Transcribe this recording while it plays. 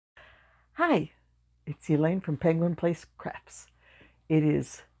Hi, it's Elaine from Penguin Place Crafts. It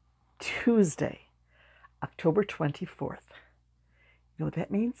is Tuesday, October 24th. You know what that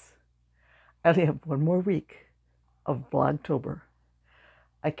means? I only have one more week of Vlogtober.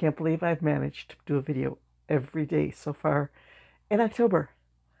 I can't believe I've managed to do a video every day so far in October,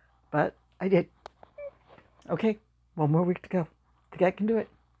 but I did. Okay, one more week to go. I think I can do it.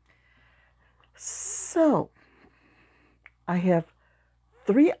 So, I have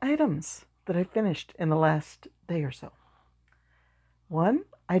 3 items that I finished in the last day or so. One,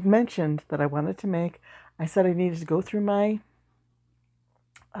 I'd mentioned that I wanted to make, I said I needed to go through my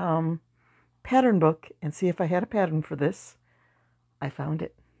pattern book and see if I had a pattern for this. I found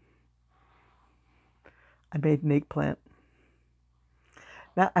it. I made an eggplant.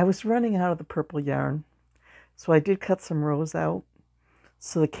 Now, I was running out of the purple yarn, so I did cut some rows out.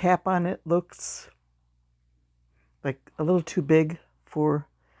 So the cap on it looks like a little too big for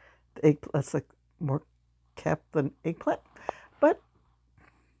the eggplant. That's like more cap than eggplant. But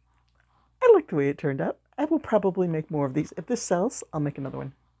I like the way it turned out. I will probably make more of these. If this sells, I'll make another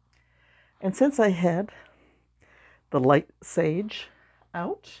one. And since I had the light sage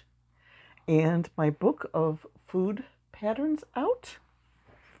out and my book of food patterns out,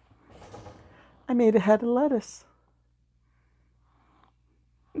 I made a head of lettuce.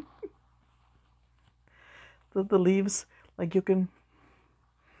 The leaves, like you can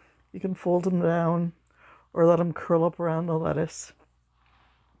fold them down or let them curl up around the lettuce.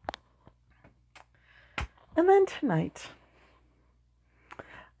 And then tonight,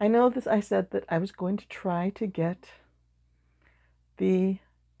 I know this. I said that I was going to try to get the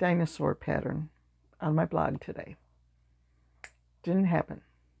dinosaur pattern on my blog today. Didn't happen.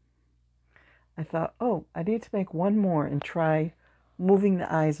 I thought, oh, I need to make one more and try moving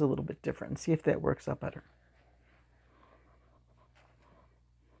the eyes a little bit different and see if that works out better.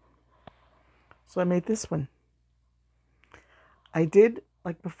 So I made this one. I did,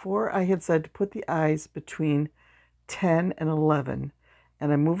 like before, I had said to put the eyes between 10 and 11,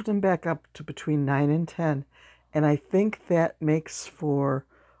 and I moved them back up to between 9 and 10, and I think that makes for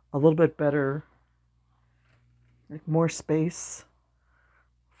a little bit better, like more space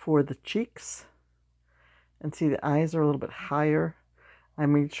for the cheeks. And see, the eyes are a little bit higher. I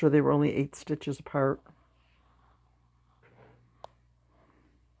made sure they were only 8 stitches apart.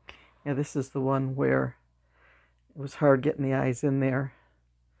 Yeah, this is the one where it was hard getting the eyes in there.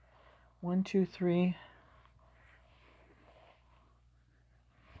 1, 2, 3.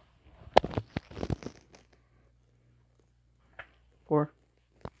 Four.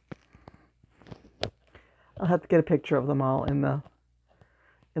 I'll have to get a picture of them all in the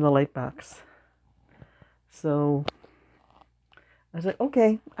light box. So I was like,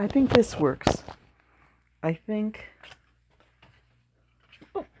 okay, I think this works. I think,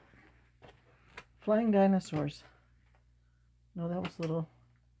 oh, flying dinosaurs. No, that was little.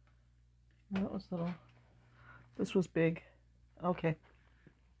 No, that was little. This was big. Okay.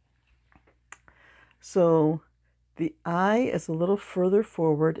 So the eye is a little further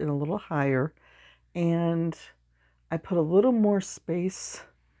forward and a little higher, and I put a little more space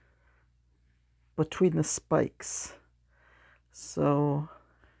between the spikes. So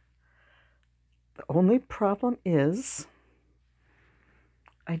the only problem is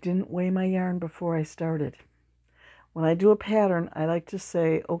I didn't weigh my yarn before I started. When I do a pattern, I like to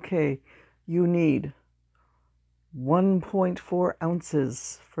say, okay, you need 1.4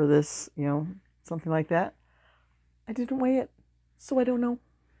 ounces for this, something like that. I didn't weigh it, so I don't know.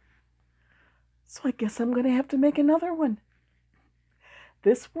 So I guess I'm going to have to make another one.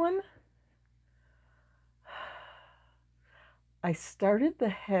 This one, I started the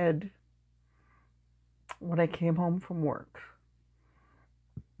head when I came home from work.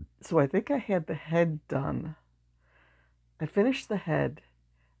 So I think I had the head done. I finished the head,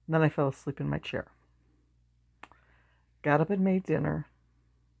 and then I fell asleep in my chair. Got up and made dinner.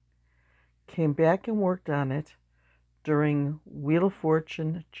 Came back and worked on it during Wheel of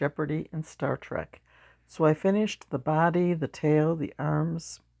Fortune, Jeopardy, and Star Trek. So I finished the body, the tail, the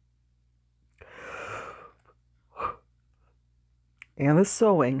arms, and the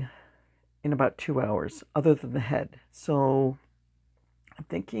sewing in about 2 hours, other than the head. So I'm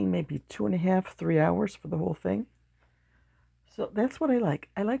thinking maybe 2.5, 3 hours for the whole thing. So that's what I like.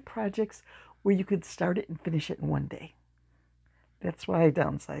 I like projects where you could start it and finish it in one day. That's why I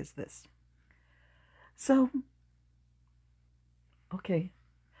downsized this. So, okay,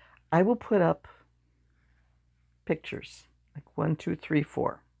 I will put up pictures, like 1, 2, 3,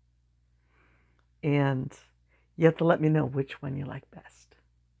 4. And you have to let me know which one you like best.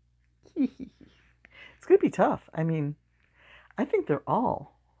 It's going to be tough. I mean, I think they're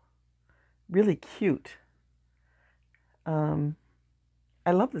all really cute.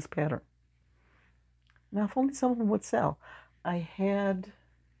 I love this pattern. Now, if only some of them would sell. I had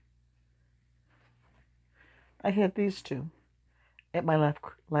these two at my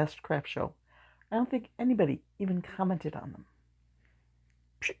last craft show. I don't think anybody even commented on them.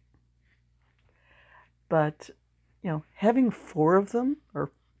 But, having 4 of them,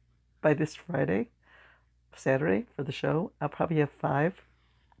 or by this Saturday for the show, I'll probably have 5.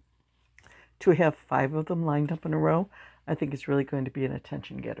 To have 5 of them lined up in a row, I think is really going to be an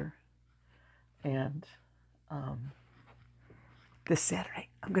attention getter. And this Saturday,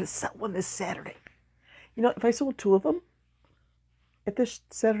 I'm going to sell one this Saturday. If I sold 2 of them at this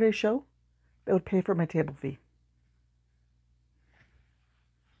Saturday show, that would pay for my table fee.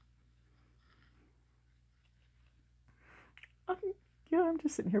 I'm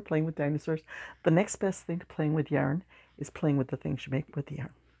just sitting here playing with dinosaurs. The next best thing to playing with yarn is playing with the things you make with the yarn.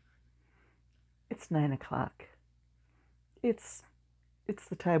 It's 9 o'clock. It's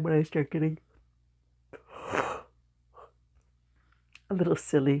the time when I start getting a little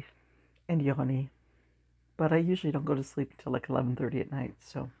silly and yawny. But I usually don't go to sleep until like 11:30 at night,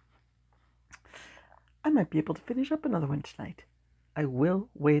 so I might be able to finish up another one tonight. I will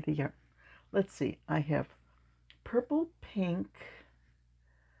weigh the yarn. Let's see. I have purple, pink,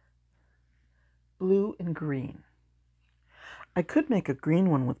 blue, and green. I could make a green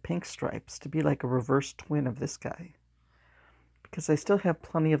one with pink stripes to be like a reverse twin of this guy, because I still have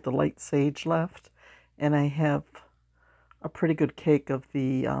plenty of the light sage left, and I have a pretty good cake of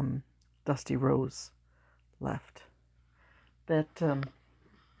the dusty rose left. That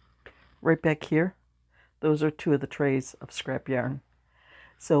right back here, those are 2 of the trays of scrap yarn.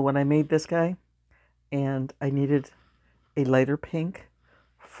 So when I made this guy, and I needed a lighter pink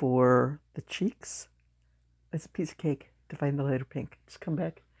for the cheeks, it's a piece of cake to find the lighter pink. Just come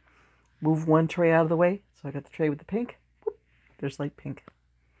back, move one tray out of the way, so I got the tray with the pink. Whoop, there's light pink.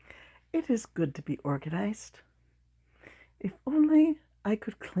 It is good to be organized. If only I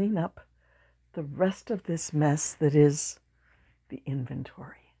could clean up the rest of this mess that is the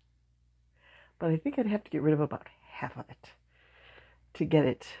inventory. But I think I'd have to get rid of about half of it to get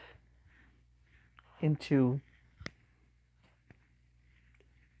it into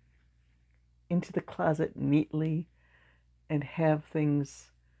the closet neatly and have things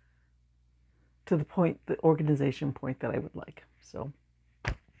to the organization point that I would like. So,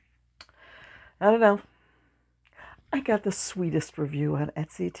 I don't know. I got the sweetest review on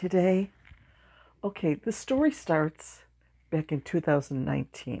Etsy today. Okay, the story starts back in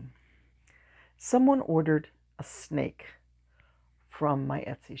 2019. Someone ordered a snake from my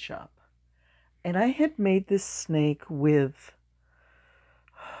Etsy shop. And I had made this snake with,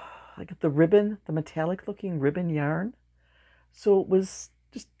 I got the ribbon, the metallic looking ribbon yarn. So it was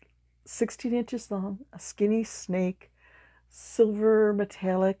just 16 inches long, a skinny snake, silver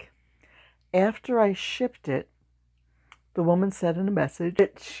metallic. After I shipped it, the woman said in a message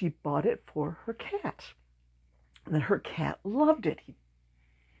that she bought it for her cat. And that her cat loved it. He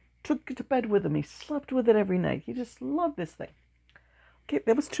took it to bed with him. He slept with it every night. He just loved this thing. Okay,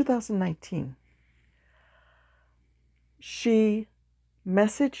 that was 2019. She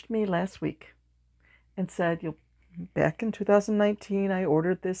messaged me last week and said, back in 2019, I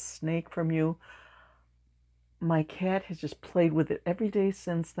ordered this snake from you. My cat has just played with it every day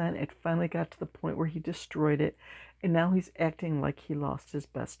since then. It finally got to the point where he destroyed it, and now he's acting like he lost his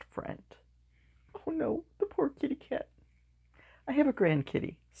best friend. Oh no, the poor kitty cat. I have a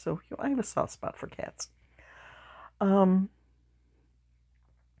grandkitty, so I have a soft spot for cats. So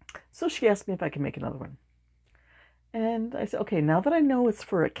she asked me if I could make another one. And I said, okay, now that I know it's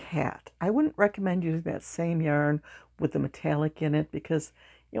for a cat, I wouldn't recommend using that same yarn with the metallic in it because,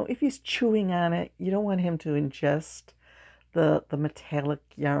 if he's chewing on it, you don't want him to ingest the metallic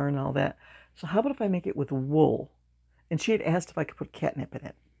yarn and all that. So how about if I make it with wool? And she had asked if I could put catnip in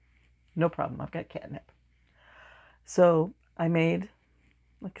it. No problem, I've got catnip. So I made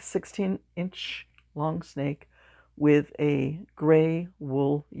like a 16-inch long snake with a gray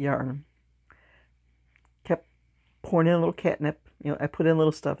wool yarn. Kept pouring in a little catnip. I put in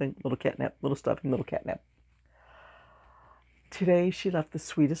little stuffing, little catnip, little stuffing, little catnip. Today she left the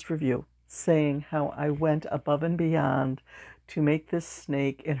sweetest review saying how I went above and beyond to make this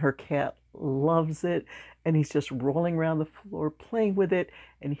snake, and her cat loves it, and he's just rolling around the floor playing with it,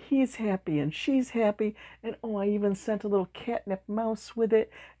 and he's happy and she's happy, and I even sent a little catnip mouse with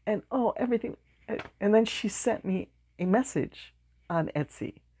it, and everything. And then she sent me a message on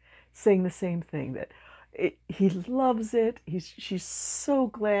Etsy saying the same thing, that he loves it. She's so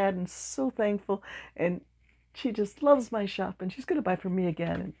glad and so thankful, and she just loves my shop, and she's going to buy from me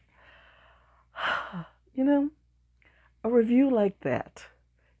again. And You know, a review like that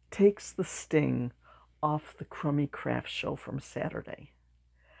takes the sting off the crummy craft show from Saturday.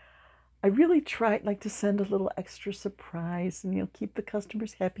 I really tried like to send a little extra surprise and keep the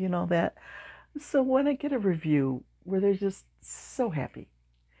customers happy and all that. So when I get a review where they're just so happy,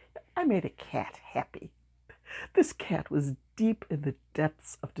 I made a cat happy. This cat was deep in the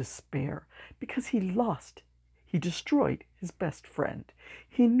depths of despair because he destroyed his best friend.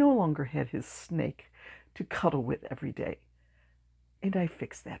 He no longer had his snake to cuddle with every day. And I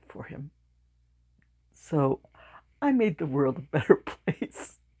fixed that for him. So I made the world a better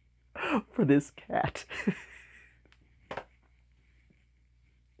place for this cat.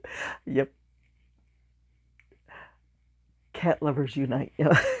 Yep. Cat lovers unite.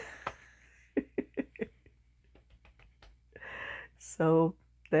 Yeah. So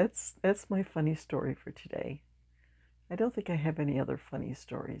that's my funny story for today. I don't think I have any other funny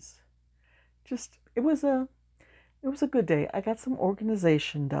stories. Just it was a good day. I got some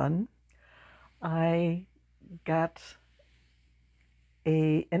organization done. I got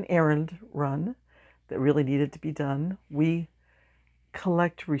an errand run that really needed to be done. We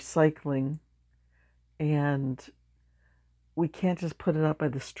collect recycling, and we can't just put it out by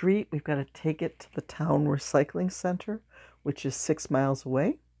the street. We've got to take it to the town recycling center, which is 6 miles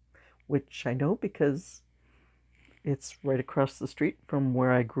away, which I know because it's right across the street from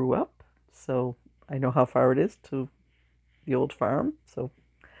where I grew up. So I know how far it is to the old farm. So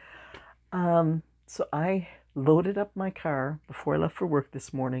I loaded up my car before I left for work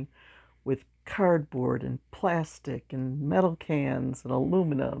this morning with cardboard and plastic and metal cans and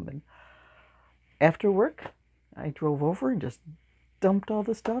aluminum. And after work, I drove over and just dumped all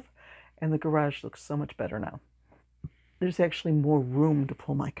the stuff, and the garage looks so much better now. There's actually more room to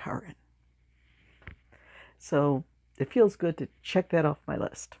pull my car in. So it feels good to check that off my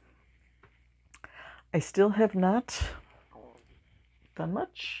list. I still have not done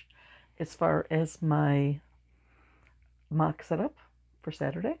much as far as my mock setup for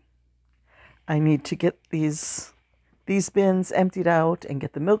Saturday. I need to get these bins emptied out and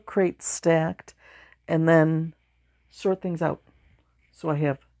get the milk crates stacked and then sort things out so I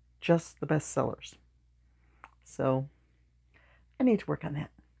have just the best sellers. So I need to work on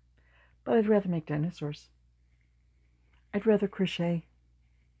that. But I'd rather make dinosaurs. I'd rather crochet.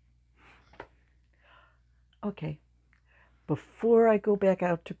 Okay, before I go back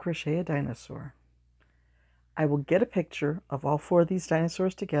out to crochet a dinosaur, I will get a picture of all 4 of these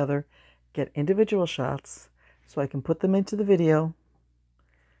dinosaurs together, get individual shots so I can put them into the video.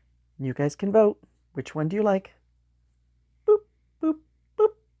 You guys can vote. Which one do you like? Boop, boop,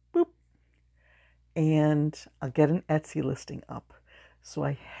 boop, boop. And I'll get an Etsy listing up so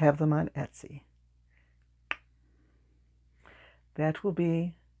I have them on Etsy. That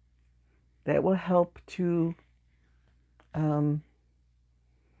will help to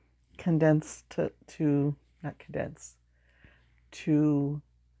to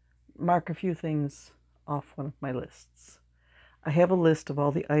mark a few things off one of my lists. I have a list of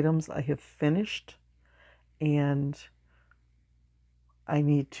all the items I have finished, and I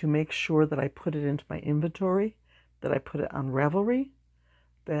need to make sure that I put it into my inventory, that I put it on Ravelry,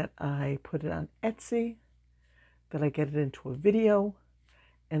 that I put it on Etsy, that I get it into a video,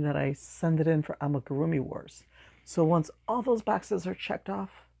 and that I send it in for Amigurumi Wars. So once all those boxes are checked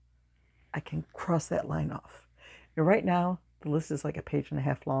off, I can cross that line off. And right now, the list is like a page and a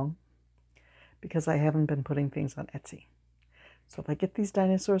half long because I haven't been putting things on Etsy. So if I get these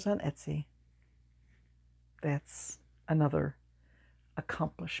dinosaurs on Etsy, that's another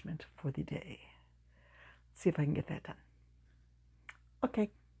accomplishment for the day. Let's see if I can get that done. Okay.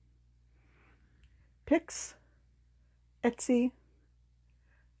 Pics, Etsy,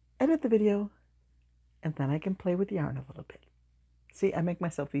 edit the video, and then I can play with yarn a little bit. See, I make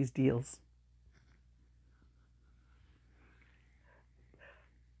myself these deals.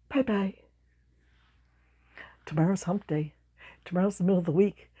 Bye-bye. Tomorrow's hump day. Tomorrow's the middle of the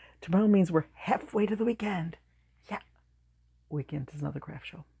week. Tomorrow means we're halfway to the weekend. Yeah. Weekend is another craft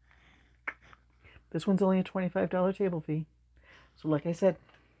show. This one's only a $25 table fee. So like I said,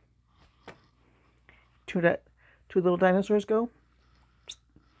 two little dinosaurs go.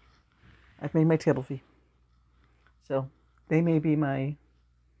 I've made my table fee. So they may be my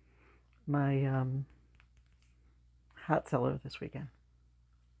hot seller this weekend.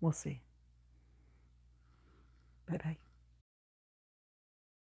 We'll see. Bye-bye.